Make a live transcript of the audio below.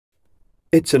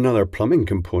It's another plumbing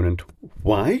component.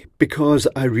 Why? Because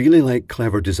I really like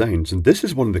clever designs, and this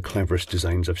is one of the cleverest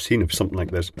designs I've seen of something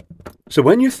like this. So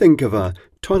when you think of a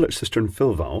toilet cistern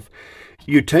fill valve,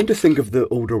 you tend to think of the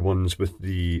older ones with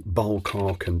the ball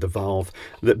cock and the valve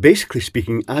that, basically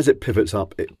speaking, as it pivots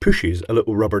up, it pushes a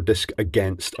little rubber disc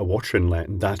against a water inlet,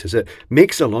 and that is it.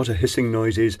 Makes a lot of hissing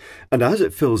noises, and as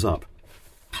it fills up,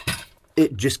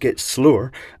 it just gets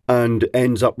slower and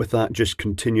ends up with that just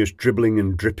continuous dribbling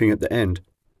and dripping at the end.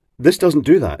 This doesn't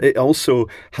do that. It also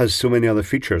has so many other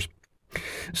features.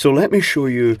 So let me show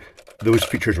you those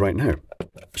features right now.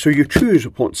 So you choose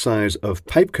what size of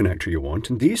pipe connector you want,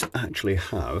 and these actually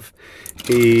have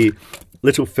a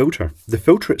little filter. The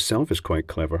filter itself is quite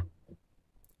clever.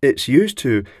 It's used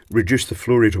to reduce the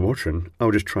flow rate of watering.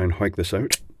 I'll just try and hike this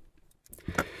out.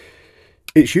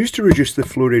 It's used to reduce the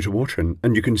flow rate of watering,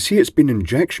 and you can see it's been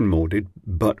injection molded,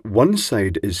 but one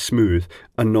side is smooth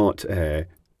and not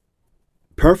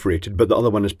perforated, but the other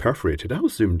one is perforated. I'll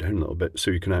zoom down a little bit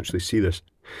so you can actually see this.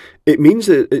 It means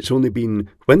that it's only been,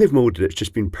 when they've molded it, it's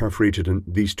just been perforated in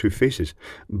these two faces.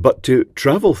 But to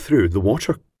travel through, the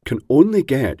water can only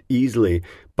get easily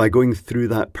by going through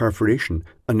that perforation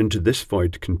and into this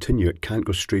void to continue. It can't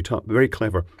go straight up. Very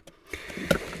clever.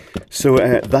 So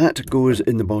that goes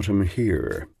in the bottom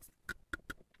here.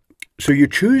 So you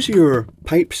choose your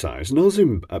pipe size, and I'll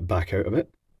zoom back out a bit.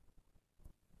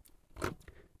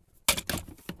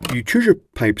 You choose your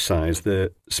pipe size,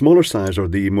 the smaller size or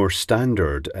the more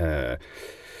standard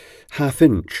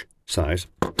half-inch size,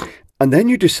 and then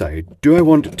you decide, do I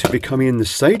want it to be coming in the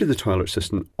side of the toilet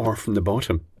cistern or from the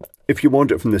bottom? If you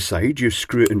want it from the side, you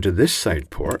screw it into this side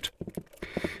port,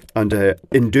 and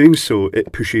in doing so,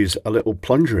 it pushes a little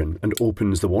plunger in and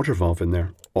opens the water valve in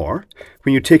there. Or,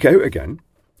 when you take it out again,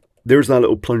 there's that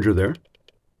little plunger there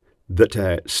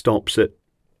that stops it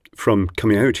from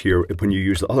coming out here when you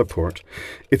use the other port.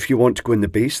 If you want to go in the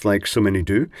base, like so many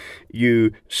do,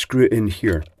 you screw it in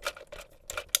here.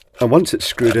 And once it's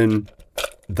screwed in,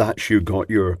 that's you got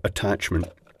your attachment.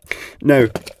 Now,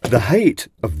 the height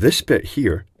of this bit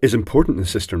here is important in the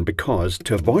cistern because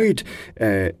to avoid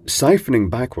siphoning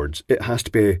backwards, it has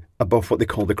to be above what they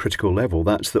call the critical level.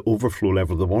 That's the overflow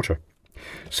level of the water.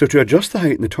 So to adjust the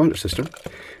height in the toilet cistern,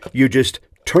 you just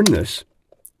turn this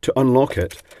to unlock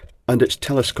it, and it's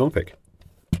telescopic.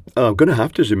 I'm going to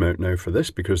have to zoom out now for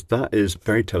this because that is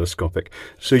very telescopic.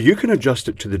 So you can adjust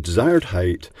it to the desired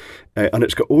height, and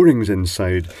it's got O-rings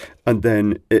inside, and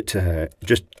then it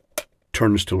just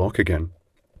turns to lock again.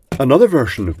 Another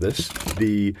version of this,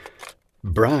 the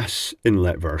brass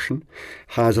inlet version,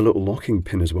 has a little locking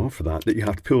pin as well for that you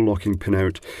have to pull the locking pin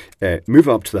out, move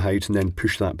up to the height, and then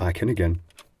push that back in again.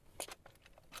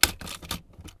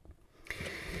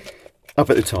 Up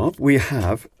at the top, we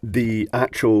have the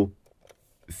actual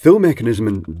fill mechanism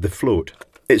in the float.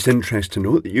 It's interesting to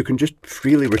note that you can just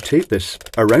freely rotate this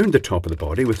around the top of the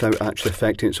body without actually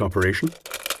affecting its operation.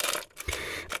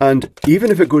 And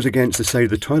even if it goes against the side of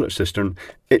the toilet cistern,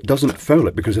 it doesn't foul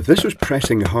it, because if this was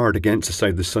pressing hard against the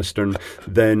side of the cistern,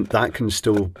 then that can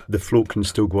still, the float can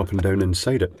still go up and down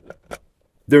inside it.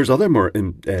 There's other more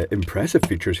impressive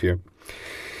features here.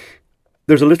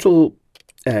 There's a little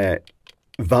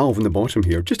valve in the bottom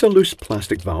here, just a loose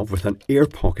plastic valve with an air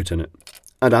pocket in it.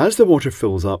 And as the water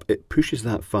fills up, it pushes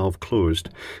that valve closed.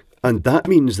 And that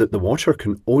means that the water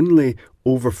can only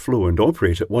overflow and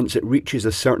operate it once it reaches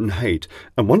a certain height.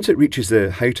 And once it reaches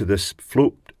the height of this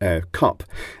float cup,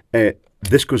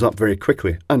 this goes up very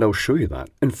quickly. And I'll show you that.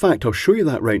 In fact, I'll show you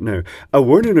that right now. I'll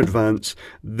warn in advance,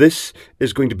 this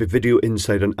is going to be video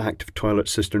inside an active toilet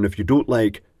cistern. If you don't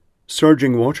like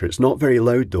surging water, it's not very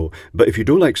loud though, but if you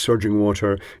don't like surging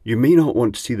water, you may not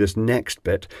want to see this next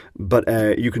bit, but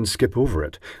you can skip over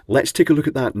it. Let's take a look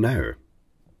at that now.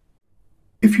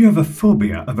 If you have a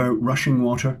phobia about rushing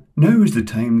water, now is the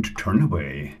time to turn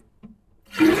away.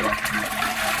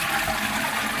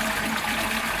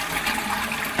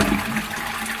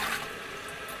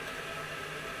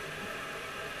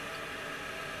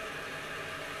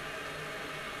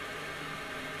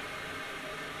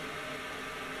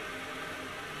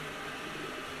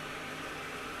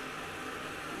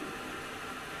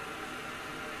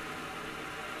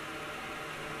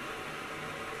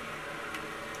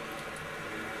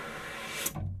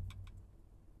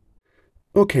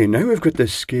 Okay, now we've got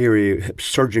this scary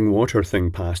surging water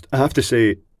thing past. I have to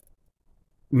say,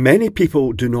 many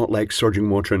people do not like surging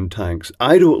water in tanks.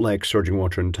 I don't like surging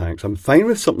water in tanks. I'm fine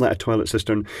with something like a toilet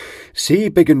cistern. See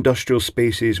big industrial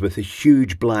spaces with the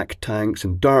huge black tanks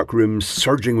and dark rooms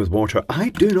surging with water. I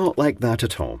do not like that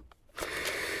at all.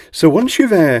 So once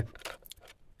you've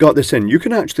got this in, you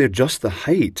can actually adjust the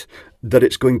height that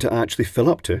it's going to actually fill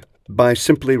up to by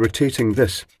simply rotating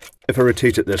this. If I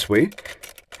rotate it this way,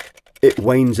 it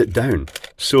winds it down.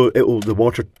 So the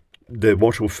water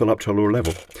will fill up to a lower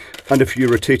level. And if you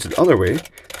rotate it the other way,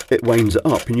 it winds it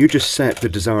up, and you just set the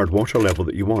desired water level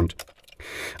that you want.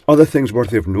 Other things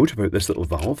worthy of note about this little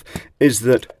valve is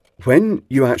that when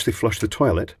you actually flush the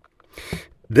toilet,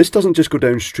 this doesn't just go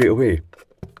down straight away.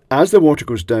 As the water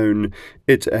goes down,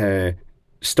 it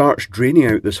starts draining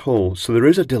out this hole, so there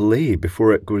is a delay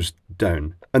before it goes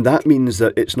down. And that means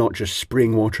that it's not just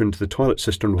spraying water into the toilet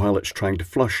cistern while it's trying to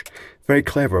flush. Very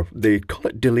clever. They call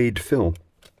it delayed fill.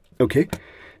 Okay,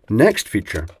 next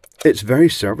feature. It's very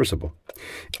serviceable.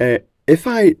 If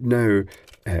I now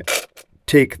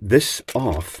take this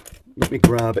off, let me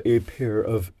grab a pair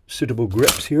of suitable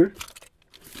grips here.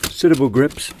 Suitable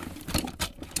grips.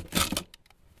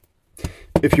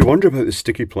 If you wonder about the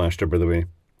sticky plaster, by the way,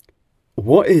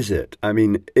 what is it? I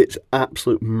mean, it's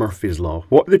absolute Murphy's Law.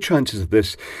 What are the chances of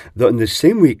this, that in the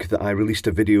same week that I released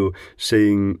a video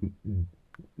saying,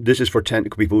 this is for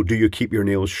technical people, do you keep your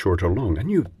nails short or long? I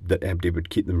knew that everybody would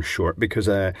keep them short because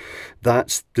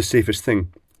that's the safest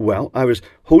thing. Well, I was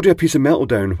holding a piece of metal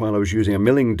down while I was using a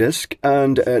milling disc,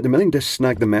 and the milling disc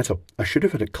snagged the metal. I should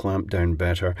have had it clamped down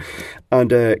better, and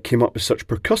came up with such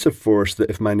percussive force that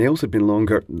if my nails had been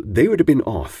longer, they would have been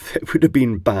off. It would have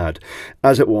been bad.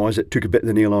 As it was, it took a bit of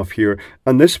the nail off here,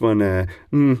 and this one,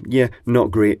 yeah, not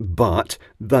great, but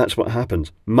that's what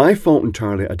happens. My fault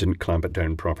entirely, I didn't clamp it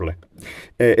down properly.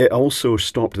 It also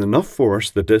stopped with enough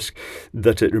force, the disc,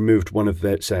 that it removed one of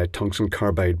its tungsten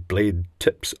carbide blade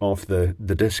tips off the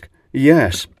disc.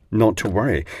 Yes, not to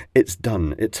worry. It's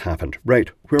done. It's happened. Right,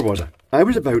 where was I? I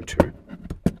was about to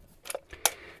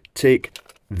take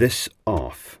this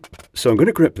off. So I'm going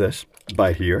to grip this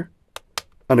by here,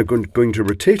 and I'm going to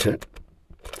rotate it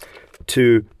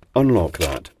to unlock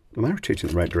that. Am I rotating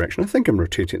in the right direction? I think I'm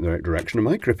rotating in the right direction. Am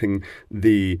I gripping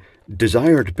the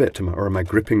desired bit, or am I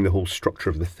gripping the whole structure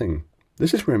of the thing?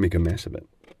 This is where I make a mess of it.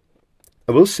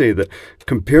 I will say that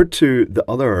compared to the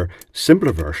other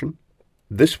simpler version,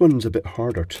 this one's a bit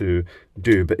harder to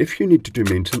do, but if you need to do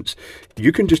maintenance,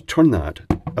 you can just turn that,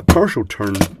 a partial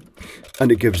turn,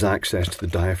 and it gives access to the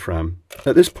diaphragm.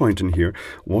 At this point in here,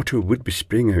 water would be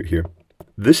spraying out here.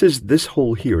 This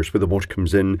hole here is where the water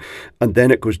comes in, and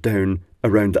then it goes down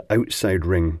around the outside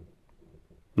ring.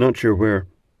 Not sure where,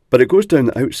 but it goes down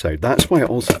the outside. That's why it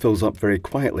also fills up very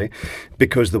quietly,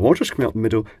 because the water's coming up the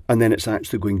middle, and then it's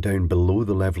actually going down below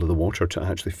the level of the water to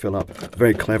actually fill up.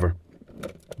 Very clever.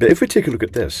 But if we take a look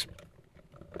at this,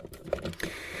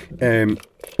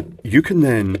 you can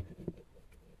then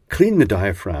clean the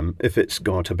diaphragm if it's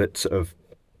got a bit of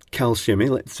calcium.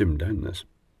 Let's zoom down this.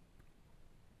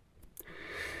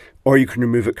 Or you can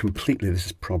remove it completely. This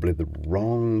is probably the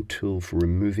wrong tool for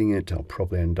removing it. I'll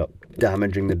probably end up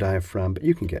damaging the diaphragm, but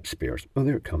you can get spares. Oh,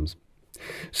 there it comes.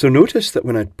 So notice that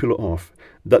when I pull it off,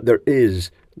 that there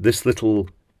is this little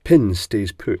pin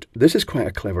stays put. This is quite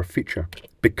a clever feature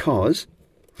because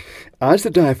as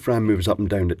the diaphragm moves up and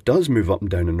down, it does move up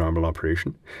and down in normal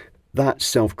operation. That's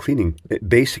self-cleaning. It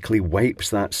basically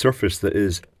wipes that surface that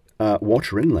is a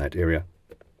water inlet area.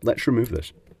 Let's remove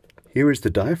this. Here is the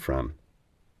diaphragm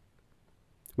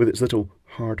with its little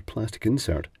hard plastic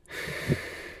insert.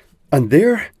 And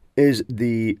there is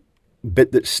the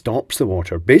bit that stops the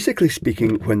water. Basically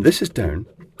speaking, when this is down,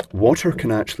 water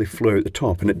can actually flow out the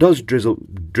top, and it does drizzle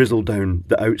down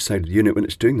the outside of the unit when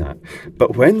it's doing that.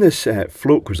 But when this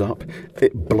float goes up,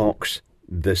 it blocks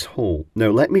this hole. Now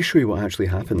let me show you what actually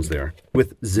happens there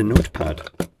with the notepad.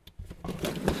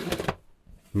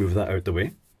 Move that out the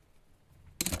way.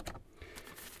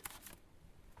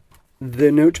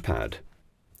 The notepad,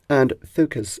 and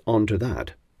focus onto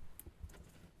that.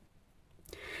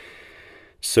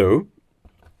 So,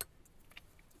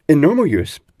 in normal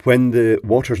use, when the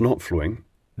water's not flowing,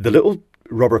 the little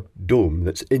rubber dome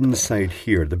that's inside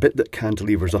here, the bit that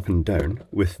cantilevers up and down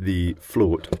with the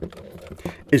float,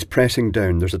 is pressing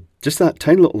down. There's just that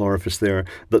tiny little orifice there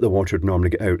that the water would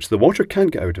normally get out. So the water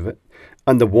can't get out of it,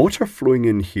 and the water flowing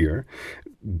in here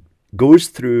goes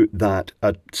through that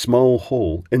a small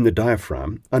hole in the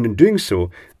diaphragm, and in doing so,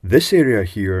 this area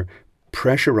here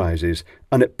pressurizes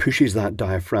and it pushes that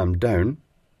diaphragm down,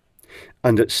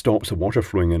 and it stops the water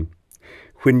flowing in.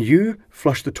 When you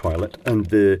flush the toilet and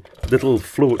the little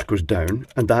float goes down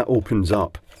and that opens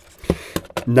up,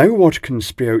 now water can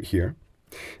spray out here,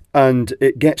 and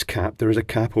it gets capped. There is a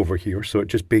cap over here, so it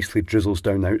just basically drizzles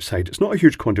down the outside. It's not a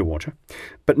huge quantity of water,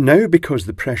 but now because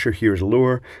the pressure here is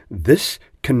lower, this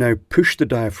can now push the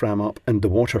diaphragm up and the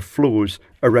water flows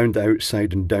around the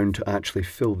outside and down to actually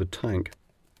fill the tank.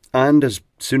 And as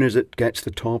soon as it gets to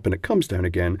the top and it comes down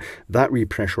again, that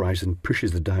repressurises and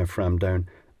pushes the diaphragm down.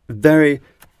 Very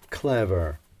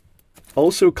clever.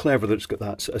 Also clever that it's got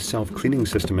that sort of self-cleaning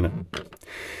system in it.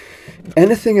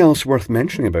 Anything else worth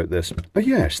mentioning about this? Oh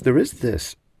yes, there is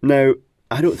this. Now,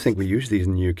 I don't think we use these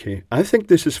in the UK. I think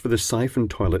this is for the siphon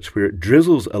toilets where it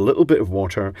drizzles a little bit of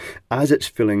water as it's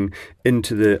filling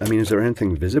into the... I mean, is there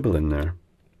anything visible in there?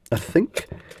 I think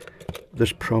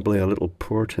there's probably a little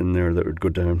port in there that would go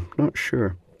down. Not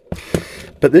sure.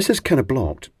 But this is kind of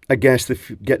blocked. I guess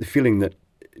get the feeling that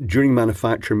during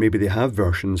manufacture, maybe they have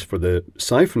versions for the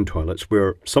siphon toilets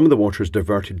where some of the water is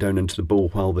diverted down into the bowl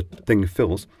while the thing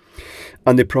fills.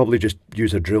 And they probably just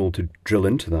use a drill to drill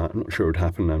into that. I'm not sure what would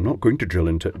happen. I'm not going to drill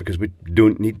into it because we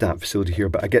don't need that facility here.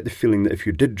 But I get the feeling that if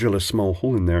you did drill a small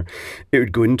hole in there, it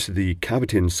would go into the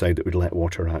cavity inside that would let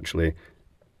water actually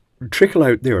trickle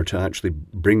out there to actually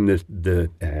bring the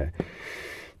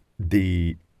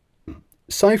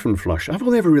siphon flush. I've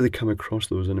only ever really come across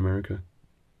those in America.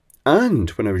 And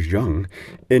when I was young,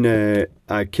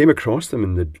 I came across them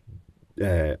in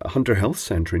the Hunter Health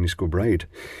Centre in East Kilbride.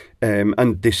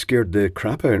 And they scared the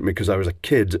crap out of me because I was a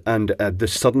kid, and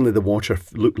suddenly the water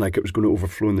looked like it was going to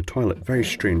overflow in the toilet. Very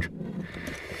strange.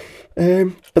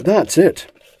 But that's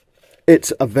it.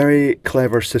 It's a very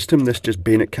clever system. This just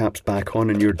bayonet caps back on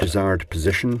in your desired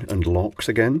position and locks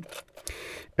again.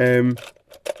 And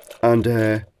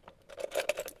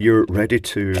you're ready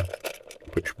to...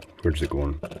 Where does it go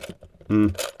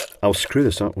on? I'll screw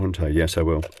this up, won't I? Yes, I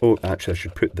will. Oh, actually, I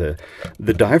should put the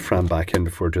diaphragm back in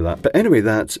before I do that. But anyway,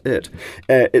 that's it.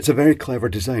 It's a very clever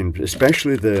design,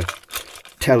 especially the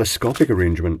telescopic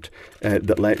arrangement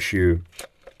that lets you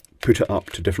put it up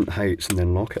to different heights and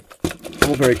then lock it.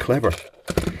 All very clever.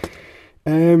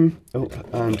 Oh,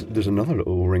 and there's another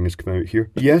little O-ring has come out here.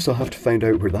 Yes, I'll have to find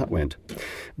out where that went.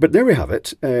 But there we have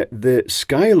it. The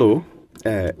Skylo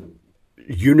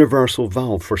universal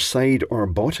valve for side or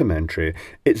bottom entry.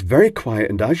 It's very quiet,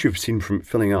 and as you've seen from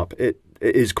filling up, it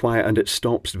is quiet and it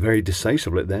stops very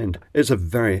decisively at the end. It's a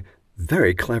very,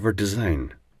 very clever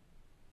design.